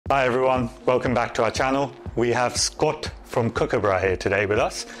Hi everyone, welcome back to our channel. We have Scott from Kookaburra here today with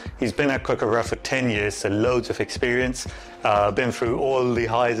us. He's been at Kookaburra for 10 years, so loads of experience, been through all the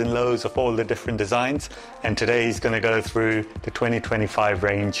highs and lows of all the different designs, and today he's going to go through the 2025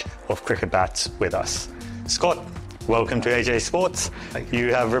 range of cricket bats with us. Scott, welcome to AJ Sports. Thank you.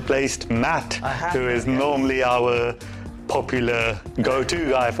 You have replaced Matt, who is normally our popular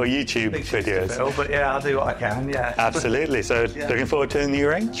go-to guy for YouTube videos. Bill, but yeah, I'll do what I can, yeah. Absolutely, so looking forward to the new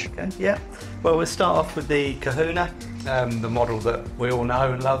range. Okay, yeah. Well, we'll start off with the Kahuna, the model that we all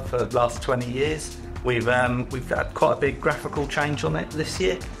know and love for the last 20 years. We've had quite a big graphical change on it this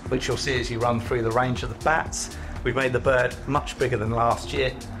year, which you'll see as you run through the range of the bats. We've made the bird much bigger than last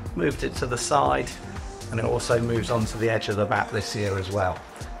year, moved it to the side, and it also moves onto the edge of the bat this year as well.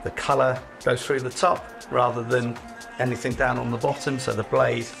 The colour goes through the top rather than anything down on the bottom, so the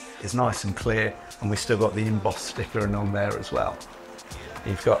blade is nice and clear, and we've still got the embossed sticker on there as well.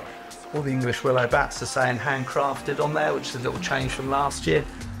 You've got all the English willow bats are saying handcrafted on there, which is a little change from last year,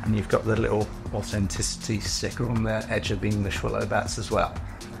 and you've got the little authenticity sticker on the edge of the English willow bats as well.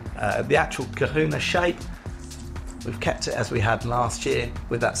 The actual Kahuna shape, we've kept it as we had last year,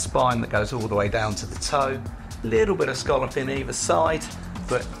 with that spine that goes all the way down to the toe, a little bit of scalloping either side,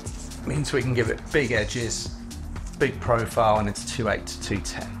 but means we can give it big edges, big profile, and it's 2.8 to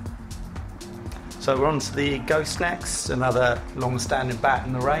 2.10. So we're on to the Ghost next, another long-standing bat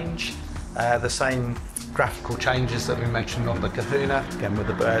in the range. The same graphical changes that we mentioned on the Kahuna, again with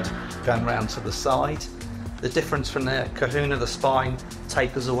the bird going round to the side. The difference from the Kahuna, the spine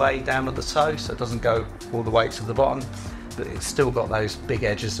tapers away down at the toe, so it doesn't go all the way to the bottom, but it's still got those big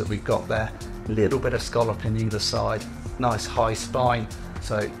edges that we've got there. A little bit of scalloping either side, nice high spine,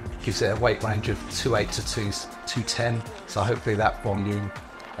 so it gives it a weight range of 2.8 to 2.10, so hopefully that volume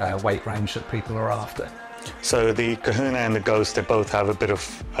weight range that people are after. So the Kahuna and the Ghost, they both have a bit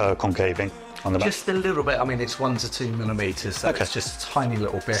of concaving on the back? Just a little bit, I mean it's 1 to 2 millimetres, so it's just a tiny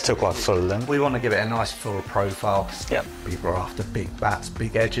little bit. Still quite full then? We want to give it a nice full profile. Yep. People are after big bats,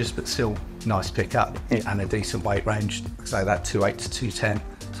 big edges, but still nice pickup and a decent weight range. So that 2.8 to 2.10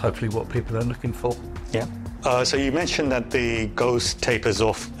 is hopefully what people are looking for. Yeah. So you mentioned that the Ghost tapers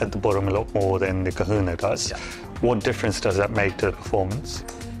off at the bottom a lot more than the Kahuna does. Yeah. What difference does that make to the performance?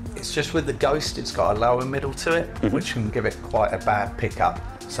 It's just with the Ghost, it's got a lower middle to it, which can give it quite a bad pickup.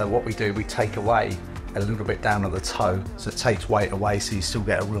 So what we do, we take away a little bit down at the toe, so it takes weight away, so you still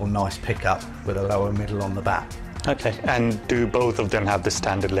get a real nice pickup with a lower middle on the bat. Okay, and do both of them have the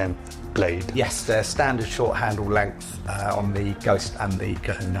standard length blade? Yes, they're standard short handle length on the Ghost and the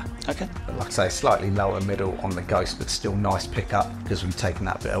Kahuna. Okay. But like I say, slightly lower middle on the Ghost, but still nice pickup because we've taken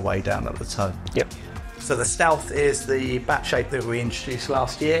that bit away down at the toe. Yep. So the Stealth is the bat shape that we introduced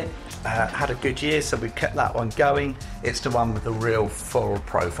last year. Had a good year, so we've kept that one going. It's the one with the real full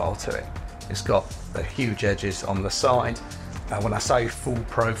profile to it. It's got the huge edges on the side. When I say full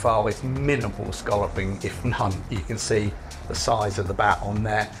profile, it's minimal scalloping, if none. You can see the size of the bat on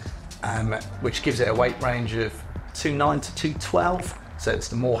there, which gives it a weight range of 2.9 to 2.12. So it's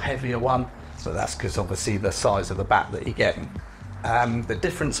the more heavier one. So that's because obviously the size of the bat that you're getting. The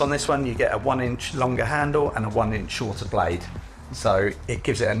difference on this one, you get a 1 inch longer handle and a 1 inch shorter blade. So it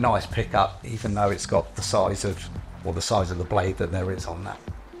gives it a nice pickup, even though it's got the size of the blade that there is on that.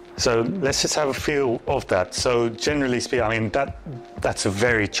 So let's just have a feel of that. So generally speaking, I mean, that's a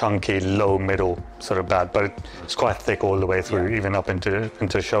very chunky, low middle sort of bat, but it's quite thick all the way through, even up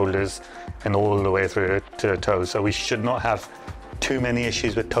into shoulders and all the way through to the toes. So we should not have too many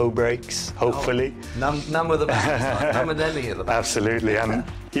issues with toe breaks, hopefully. None with the bats, none with any of the bats. Absolutely, and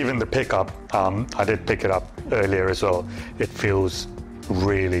even the pickup, I did pick it up earlier as well. It feels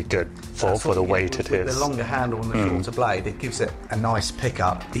really good for the weight it is. The longer handle and the shorter blade, it gives it a nice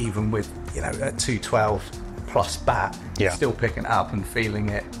pickup, even with a 212 plus bat. Still picking it up and feel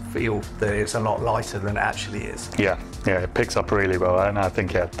that it's a lot lighter than it actually is. Yeah, it picks up really well, and I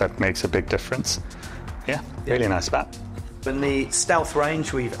think that makes a big difference. Yeah, really nice bat. In the Stealth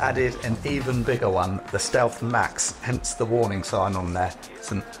range, we've added an even bigger one, the Stealth Max, hence the warning sign on there.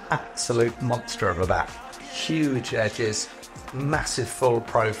 It's an absolute monster of a bat. Huge edges, massive full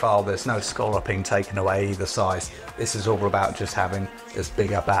profile, there's no scalloping taken away either side. This is all about just having as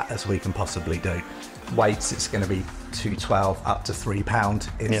big a bat as we can possibly do. Weights, it's going to be 212 up to £3.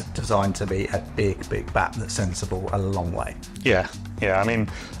 It's designed to be a big bat that's sensible a long way. Yeah, I mean,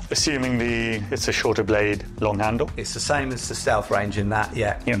 assuming it's a shorter blade, long handle? It's the same as the Stealth range in that,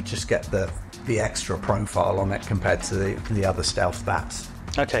 you just get the extra profile on it compared to the other Stealth bats.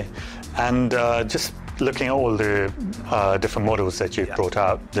 Okay, and just looking at all the different models that you've brought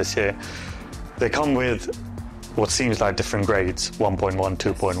out this year, they come with what seems like different grades, 1.1,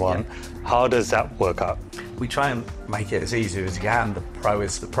 2.1. How does that work out? We try and make it as easy as you can. The Pro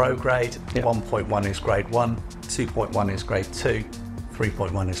is the Pro grade, 1.1 is grade 1, 2.1 is grade 2,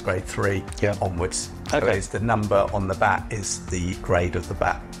 3.1 is grade 3, onwards. So it's the number on the bat is the grade of the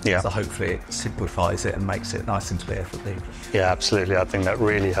bat. So hopefully it simplifies it and makes it nice and clear for people. Yeah, absolutely. I think that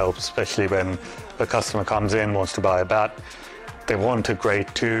really helps, especially when a customer comes in, wants to buy a bat. They want a grade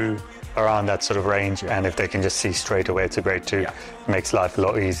 2, around that sort of range, and if they can just see straight away it's a grade 2, it makes life a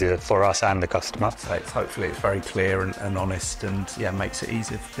lot easier for us and the customer. So hopefully it's very clear and honest, and makes it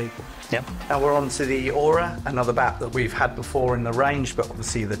easier for people. Now we're on to the Aura, another bat that we've had before in the range, but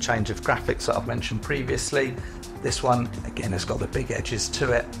obviously the change of graphics that I've mentioned previously. This one again has got the big edges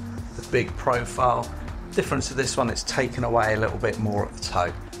to it, the big profile. Difference to this one, it's taken away a little bit more at the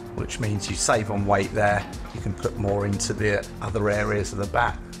toe, which means you save on weight there. You can put more into the other areas of the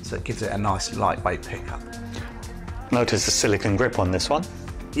bat, so it gives it a nice lightweight pickup. Notice the silicone grip on this one.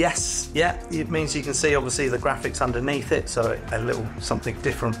 Yes, it means you can see obviously the graphics underneath it, so a little something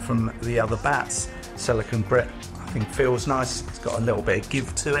different from the other bats. Silicone grip, I think feels nice. It's got a little bit of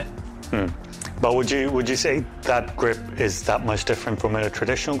give to it. But would you say that grip is that much different from a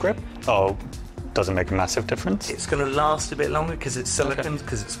traditional grip, or doesn't make a massive difference? It's going to last a bit longer because it's silicone,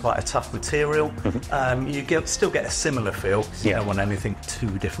 because it's quite a tough material. You still get a similar feel, because you don't want anything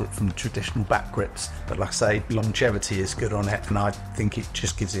too different from traditional bat grips. But like I say, longevity is good on it, and I think it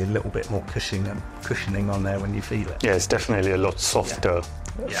just gives you a little bit more cushioning on there when you feel it. Yeah, it's definitely a lot softer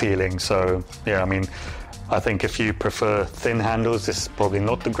feeling. So I mean, I think if you prefer thin handles, this is probably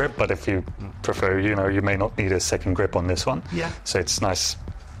not the grip, but if you prefer, you may not need a second grip on this one. So it's nice,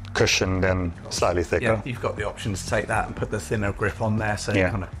 cushioned and slightly thicker. You've got the option to take that and put the thinner grip on there, so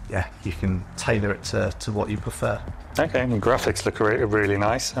you can tailor it to what you prefer. Okay, and graphics look really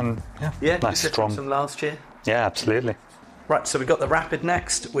nice, and nice, strong. From last year. Yeah, absolutely. Right, so we've got the Rapid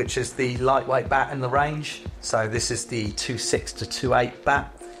next, which is the lightweight bat in the range. So this is the 2.6 to 2.8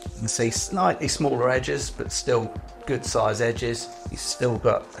 bat. You can see slightly smaller edges, but still good size edges. You've still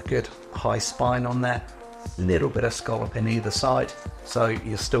got a good high spine on there. Little bit of scallop in either side, so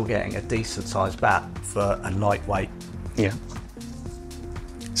you're still getting a decent sized bat for a lightweight.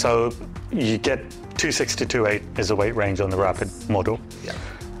 So you get 2.6 to 2.8 is a weight range on the Rapid model.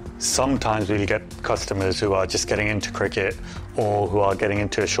 Sometimes we get customers who are just getting into cricket, or who are getting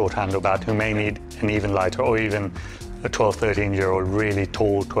into a short handle bat, who may need an even lighter, or even a 12-13-year-old, really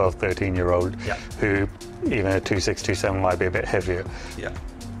tall 12-13-year-old, who even a 2.6, 2.7 might be a bit heavier.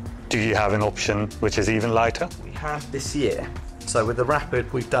 Do you have an option which is even lighter? We have this year. So with the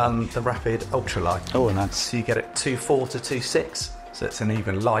Rapid, we've done the Rapid Ultralight. Oh, nice. So you get it 2.4 to 2.6. So it's an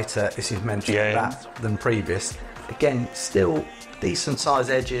even lighter, as you've mentioned, bat than previous. Again, still decent size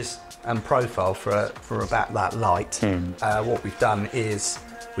edges and profile for a bat that light. What we've done is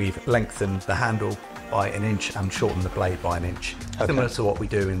we've lengthened the handle by 1 inch and shortened the blade by 1 inch. Similar to what we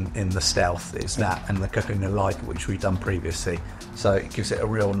do in the Stealth, it's that and the Kahuna Light, which we've done previously. So it gives it a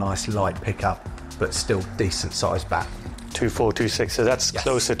real nice light pickup, but still decent sized bat. 2.4, 2.6, so that's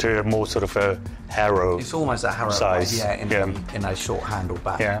closer to a more sort of a Harrow. It's almost a Harrow size. In a short handle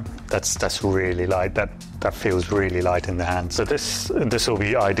bat. That's really light. That feels really light in the hand. So this will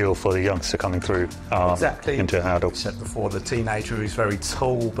be ideal for the youngster coming through into a handle. I said before, the teenager who's very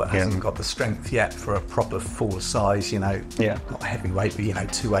tall but hasn't got the strength yet for a proper full size, not heavyweight, but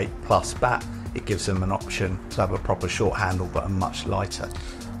 2.8 plus bat. It gives them an option to have a proper short handle but a much lighter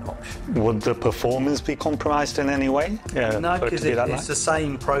option. Would the performance be compromised in any way? No, because it's the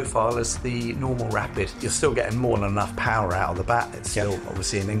same profile as the normal Rapid. You're still getting more than enough power out of the bat. It's still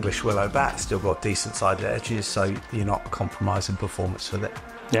obviously an English willow bat, still got decent sided edges, so you're not compromising performance with it.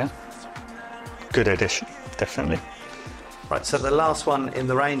 Good addition, definitely. Right, so the last one in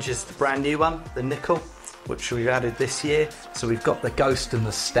the range is the brand new one, the Nickel, which we've added this year. So we've got the Ghost and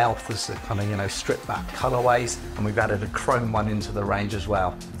the Stealth as the kind of strip back colourways, and we've added a chrome one into the range as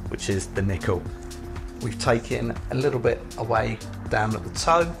well, which is the Nickel. We've taken a little bit away down at the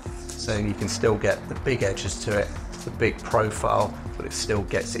toe, so you can still get the big edges to it, the big profile, but it still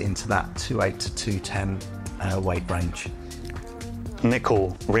gets it into that 2.8 to 2.10 weight range.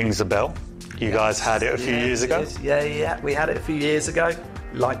 Nickel rings a bell. You guys had it a few years ago? We had it a few years ago.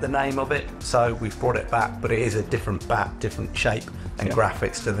 Like the name of it, so we've brought it back, but it is a different bat, different shape and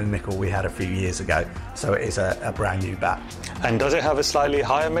graphics to the Nickel we had a few years ago, so it is a brand new bat. And does it have a slightly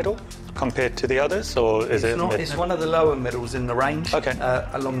higher middle? compared to the others, or is it? Not, it's one of the lower middles in the range. Okay.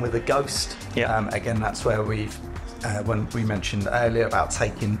 Along with the Ghost. Yeah. Again, that's where we've. When we mentioned earlier about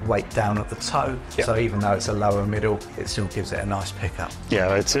taking weight down at the toe, Yeah. so even though it's a lower middle, it still gives it a nice pickup.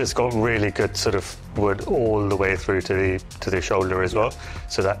 Yeah, it's got really good sort of wood all the way through to the shoulder as well,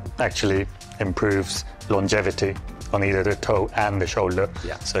 so that actually improves longevity on either the toe and the shoulder.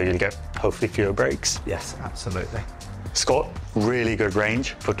 Yeah. So you'll get hopefully fewer breaks. Yes, absolutely. Scott, really good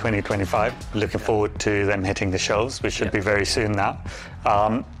range for 2025. Looking forward to them hitting the shelves, which should be very soon now.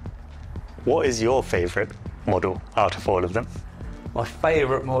 What is your favourite model out of all of them? My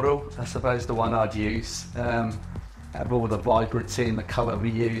favourite model, I suppose the one I'd use, out of all the vibrancy and the colour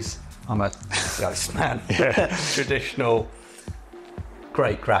we use, I'm a Ghost man. Yeah. Traditional,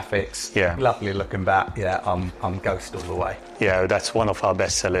 great graphics, Yeah. lovely looking bat. Yeah, I'm Ghost all the way. Yeah, that's one of our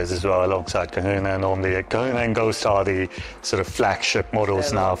best sellers as well, alongside Kahuna. Normally, Kahuna and Ghost are the sort of flagship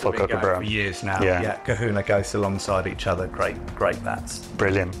models now for Kookaburra. For years now. Yeah. Yeah, Kahuna Ghost alongside each other. Great bats.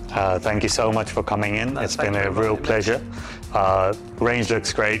 Brilliant. Thank you so much for coming in. It's been a real pleasure. Range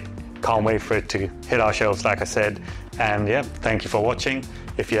looks great. Can't wait for it to hit our shelves, like I said. And yeah, thank you for watching.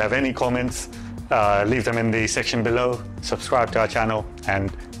 If you have any comments, leave them in the section below. Subscribe to our channel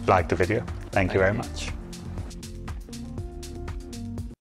and like the video. Thank you very much.